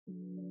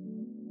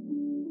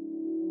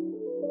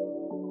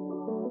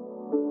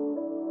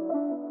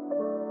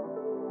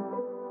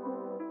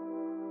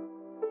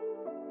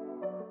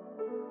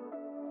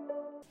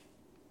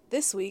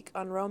This week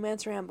on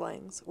Romance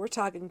Ramblings, we're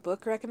talking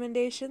book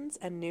recommendations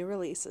and new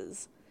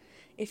releases.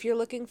 If you're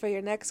looking for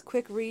your next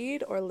quick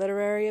read or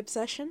literary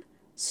obsession,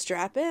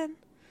 strap in.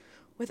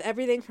 With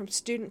everything from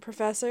student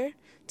professor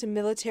to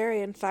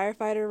military and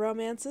firefighter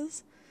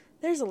romances,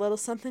 there's a little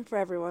something for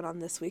everyone on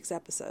this week's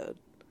episode.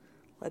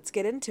 Let's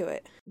get into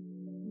it.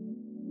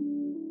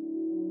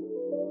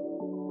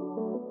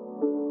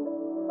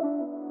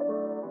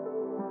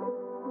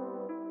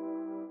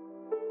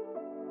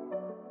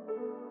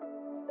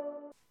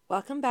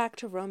 Welcome back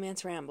to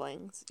Romance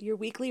Ramblings, your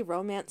weekly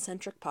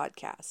romance-centric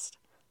podcast.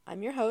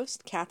 I'm your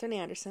host, Katherine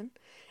Anderson,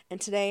 and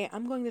today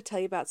I'm going to tell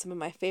you about some of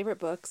my favorite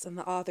books and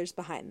the authors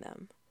behind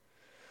them.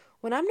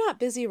 When I'm not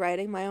busy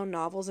writing my own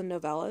novels and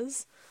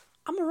novellas,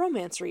 I'm a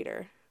romance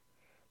reader.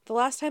 The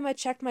last time I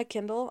checked my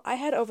Kindle, I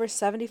had over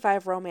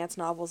 75 romance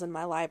novels in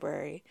my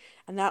library,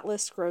 and that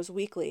list grows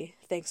weekly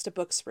thanks to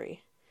Bookspree.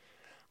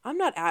 I'm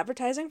not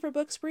advertising for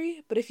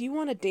Bookspree, but if you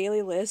want a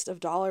daily list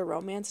of dollar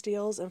romance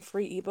deals and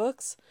free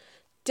ebooks,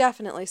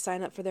 definitely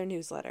sign up for their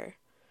newsletter.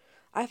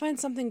 I find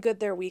something good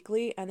there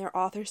weekly, and their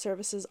author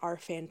services are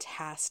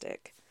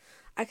fantastic.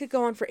 I could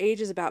go on for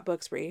ages about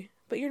Bookspree,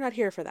 but you're not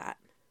here for that.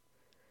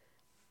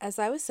 As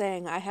I was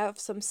saying, I have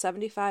some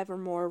 75 or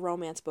more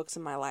romance books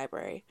in my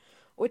library,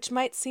 which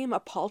might seem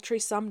a paltry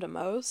sum to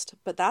most,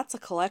 but that's a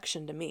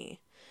collection to me.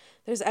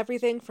 There's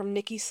everything from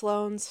Nikki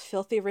Sloane's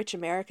Filthy Rich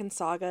American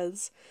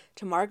Sagas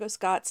to Margot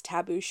Scott's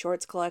Taboo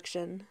Shorts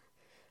collection,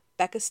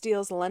 Becca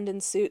Steele's London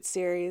Suit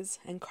series,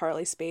 and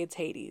Carly Spade's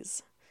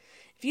Hades.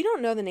 If you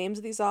don't know the names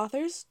of these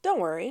authors, don't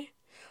worry.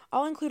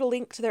 I'll include a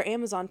link to their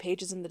Amazon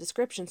pages in the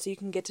description so you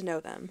can get to know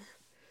them.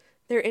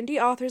 They're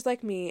indie authors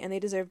like me, and they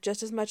deserve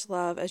just as much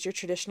love as your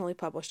traditionally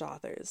published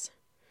authors.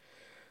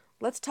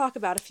 Let's talk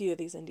about a few of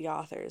these indie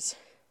authors.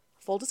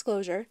 Full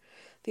disclosure,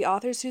 the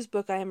authors whose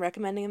book I am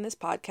recommending in this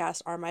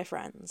podcast are my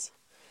friends.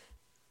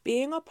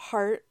 Being a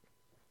part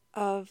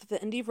of the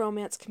indie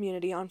romance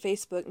community on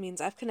Facebook means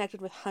I've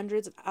connected with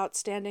hundreds of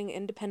outstanding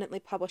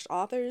independently published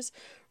authors,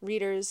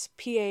 readers,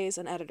 PAs,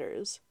 and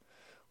editors.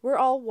 We're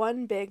all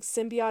one big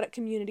symbiotic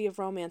community of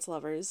romance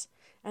lovers,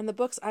 and the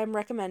books I'm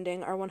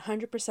recommending are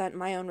 100%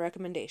 my own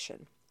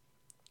recommendation.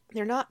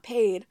 They're not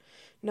paid.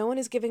 No one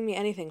is giving me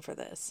anything for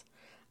this.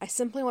 I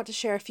simply want to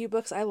share a few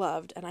books I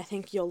loved, and I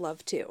think you'll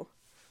love too.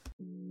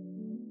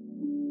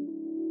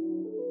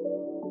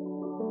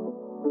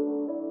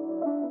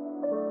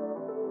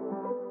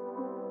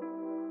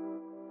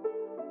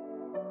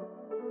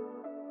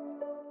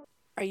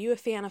 Are you a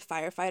fan of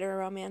firefighter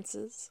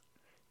romances?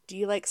 Do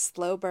you like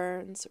slow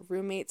burns,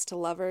 roommates to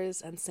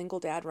lovers, and single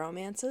dad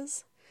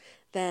romances?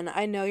 Then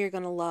I know you're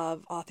going to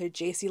love author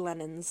J.C.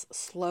 Lennon's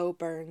Slow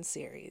Burn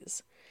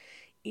series.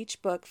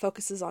 Each book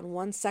focuses on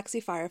one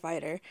sexy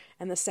firefighter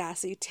and the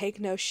sassy,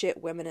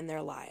 take-no-shit women in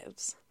their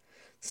lives.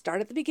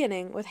 Start at the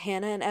beginning with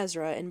Hannah and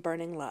Ezra in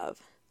Burning Love.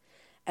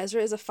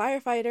 Ezra is a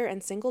firefighter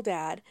and single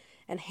dad,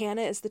 and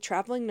Hannah is the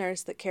traveling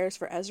nurse that cares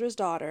for Ezra's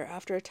daughter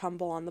after a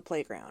tumble on the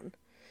playground.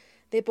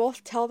 They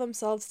both tell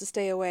themselves to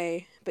stay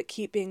away, but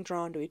keep being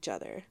drawn to each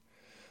other.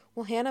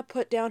 Will Hannah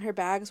put down her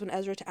bags when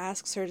Ezra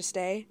asks her to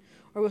stay,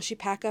 or will she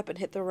pack up and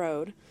hit the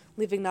road,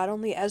 leaving not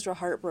only Ezra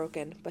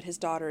heartbroken, but his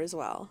daughter as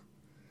well?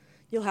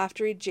 You'll have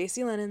to read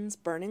J.C. Lennon's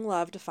Burning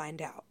Love to find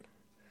out.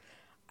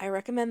 I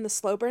recommend the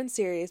Slow Burn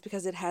series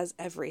because it has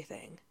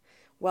everything.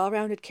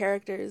 Well-rounded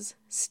characters,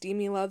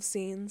 steamy love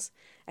scenes,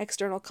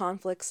 external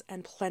conflicts,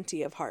 and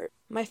plenty of heart.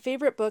 My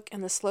favorite book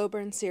in the Slow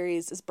Burn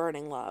series is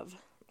Burning Love.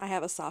 I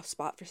have a soft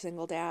spot for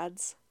single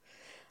dads.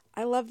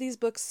 I love these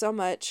books so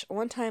much,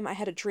 one time I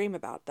had a dream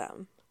about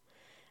them.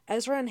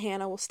 Ezra and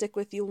Hannah will stick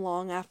with you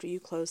long after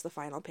you close the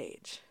final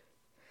page.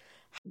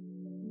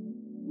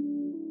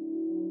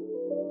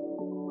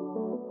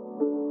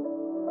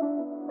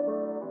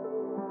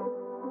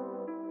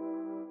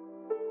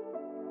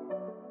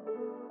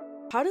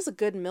 How does a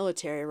good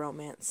military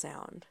romance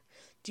sound?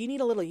 Do you need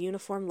a little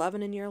uniform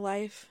lovin' in your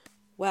life?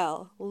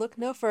 Well, look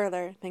no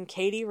further than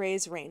Katie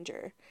Ray's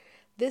Ranger.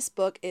 This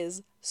book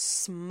is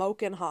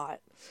smokin'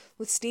 hot,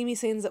 with steamy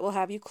scenes that will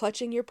have you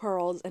clutching your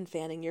pearls and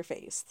fanning your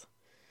face.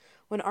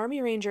 When Army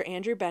Ranger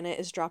Andrew Bennett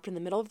is dropped in the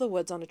middle of the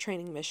woods on a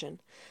training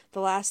mission, the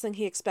last thing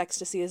he expects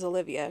to see is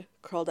Olivia,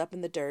 curled up in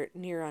the dirt,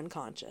 near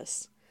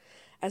unconscious.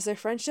 As their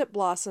friendship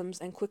blossoms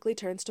and quickly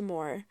turns to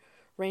more,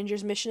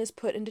 Ranger's mission is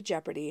put into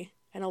jeopardy,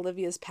 and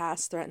Olivia's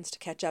past threatens to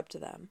catch up to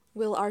them.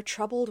 Will our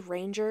troubled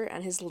Ranger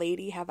and his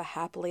lady have a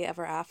happily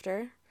ever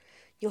after?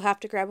 You'll have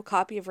to grab a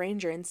copy of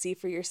Ranger and see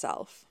for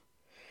yourself.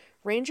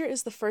 Ranger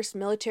is the first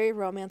military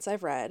romance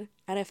I've read,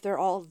 and if they're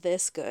all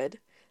this good,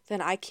 then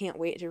I can't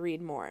wait to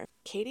read more.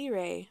 Katie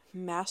Ray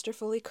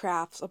masterfully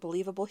crafts a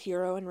believable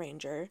hero in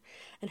Ranger,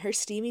 and her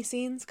steamy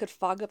scenes could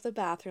fog up the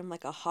bathroom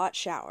like a hot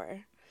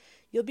shower.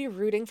 You'll be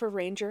rooting for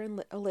Ranger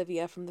and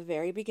Olivia from the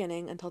very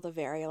beginning until the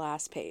very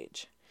last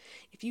page.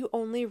 If you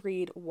only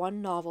read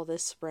one novel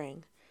this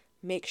spring,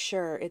 make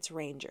sure it's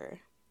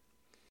Ranger.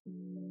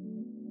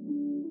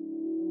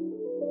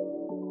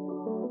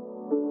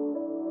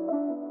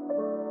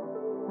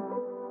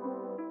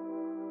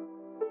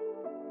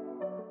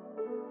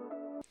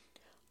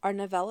 Are Are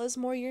novellas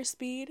more your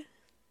speed?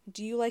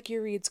 Do you like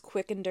your reads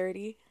quick and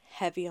dirty,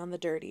 heavy on the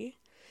dirty?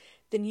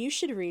 Then you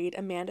should read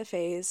Amanda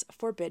Fay's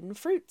Forbidden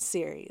Fruit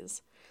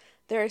series.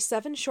 There are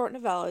 7 short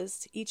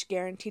novellas, each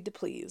guaranteed to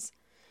please.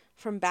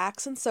 From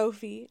Bax and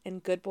Sophie in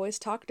Good Boys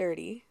Talk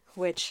Dirty,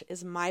 which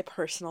is my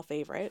personal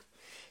favorite,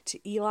 to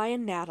Eli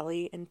and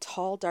Natalie in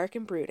Tall, Dark,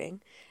 and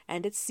Brooding,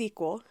 and its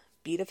sequel,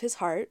 Beat of His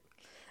Heart,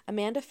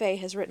 Amanda Fay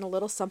has written a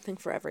little something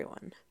for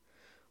everyone.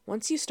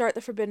 Once you start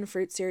the Forbidden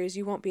Fruit series,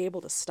 you won't be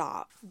able to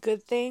stop.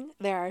 Good thing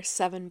there are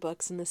 7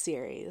 books in the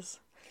series.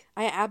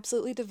 I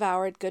absolutely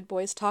devoured Good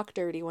Boys Talk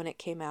Dirty when it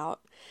came out,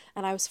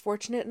 and I was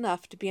fortunate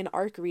enough to be an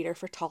ARC reader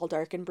for Tall,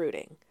 Dark, and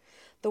Brooding.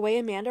 The way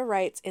Amanda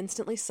writes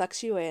instantly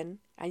sucks you in,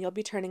 and you'll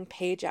be turning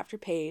page after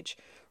page,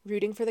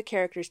 rooting for the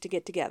characters to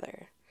get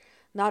together.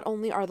 Not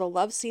only are the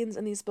love scenes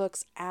in these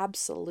books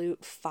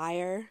absolute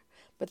fire,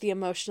 but the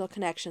emotional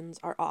connections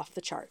are off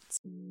the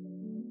charts.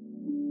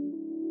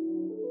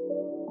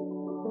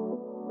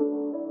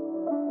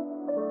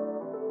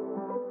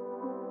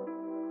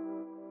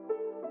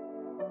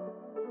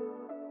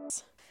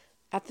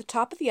 At the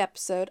top of the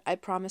episode, I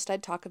promised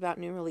I'd talk about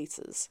new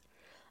releases.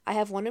 I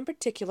have one in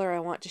particular I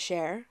want to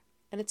share,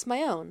 and it's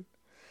my own.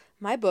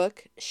 My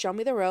book, Show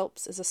Me the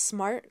Ropes, is a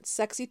smart,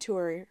 sexy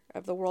tour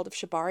of the world of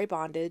Shibari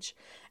bondage,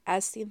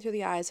 as seen through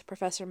the eyes of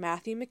Professor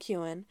Matthew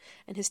McEwen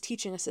and his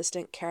teaching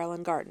assistant,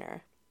 Carolyn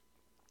Gardner.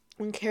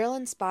 When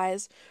Carolyn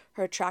spies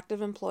her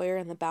attractive employer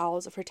in the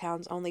bowels of her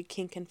town's only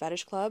kink and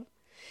fetish club,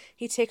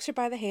 he takes her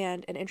by the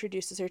hand and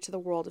introduces her to the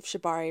world of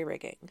Shibari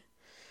rigging.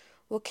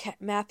 Will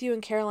Matthew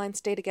and Caroline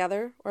stay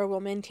together, or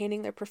will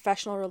maintaining their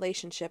professional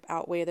relationship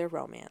outweigh their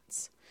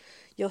romance?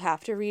 You'll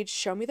have to read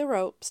Show Me the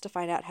Ropes to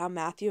find out how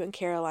Matthew and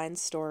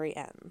Caroline's story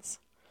ends.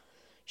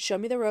 Show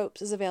Me the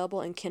Ropes is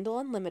available in Kindle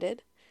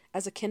Unlimited,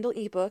 as a Kindle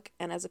ebook,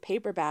 and as a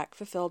paperback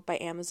fulfilled by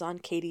Amazon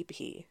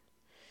KDP.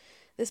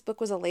 This book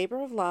was a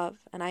labor of love,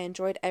 and I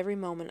enjoyed every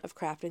moment of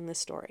crafting this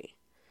story.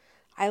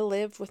 I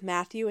lived with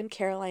Matthew and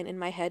Caroline in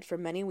my head for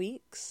many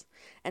weeks,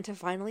 and to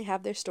finally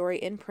have their story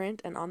in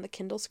print and on the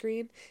Kindle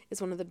screen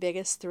is one of the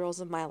biggest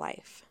thrills of my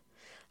life.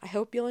 I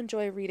hope you'll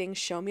enjoy reading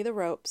Show Me the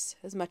Ropes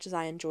as much as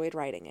I enjoyed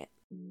writing it.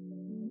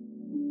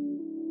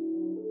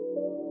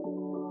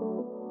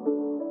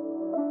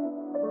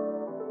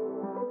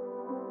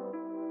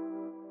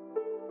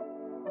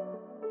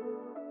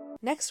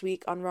 Next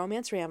week on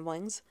Romance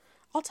Ramblings,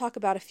 I'll talk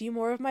about a few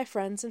more of my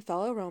friends and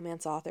fellow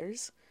romance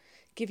authors,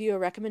 give you a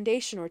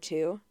recommendation or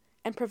two,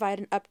 and provide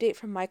an update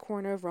from my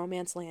corner of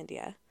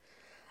Romancelandia.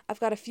 I've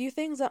got a few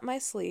things up my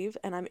sleeve,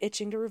 and I'm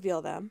itching to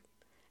reveal them,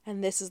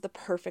 and this is the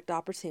perfect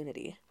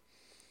opportunity.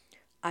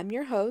 I'm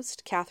your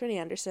host, Catherine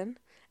Anderson,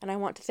 and I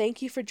want to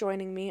thank you for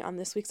joining me on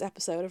this week's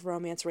episode of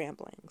Romance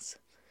Ramblings.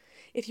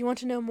 If you want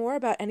to know more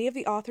about any of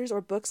the authors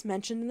or books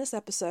mentioned in this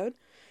episode,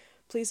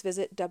 please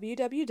visit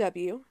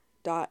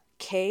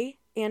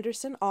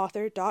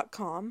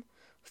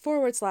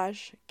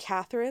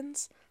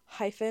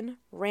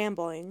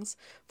www.kandersonauthor.com/Catherine's-ramblings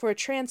for a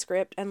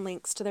transcript and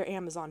links to their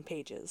Amazon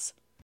pages.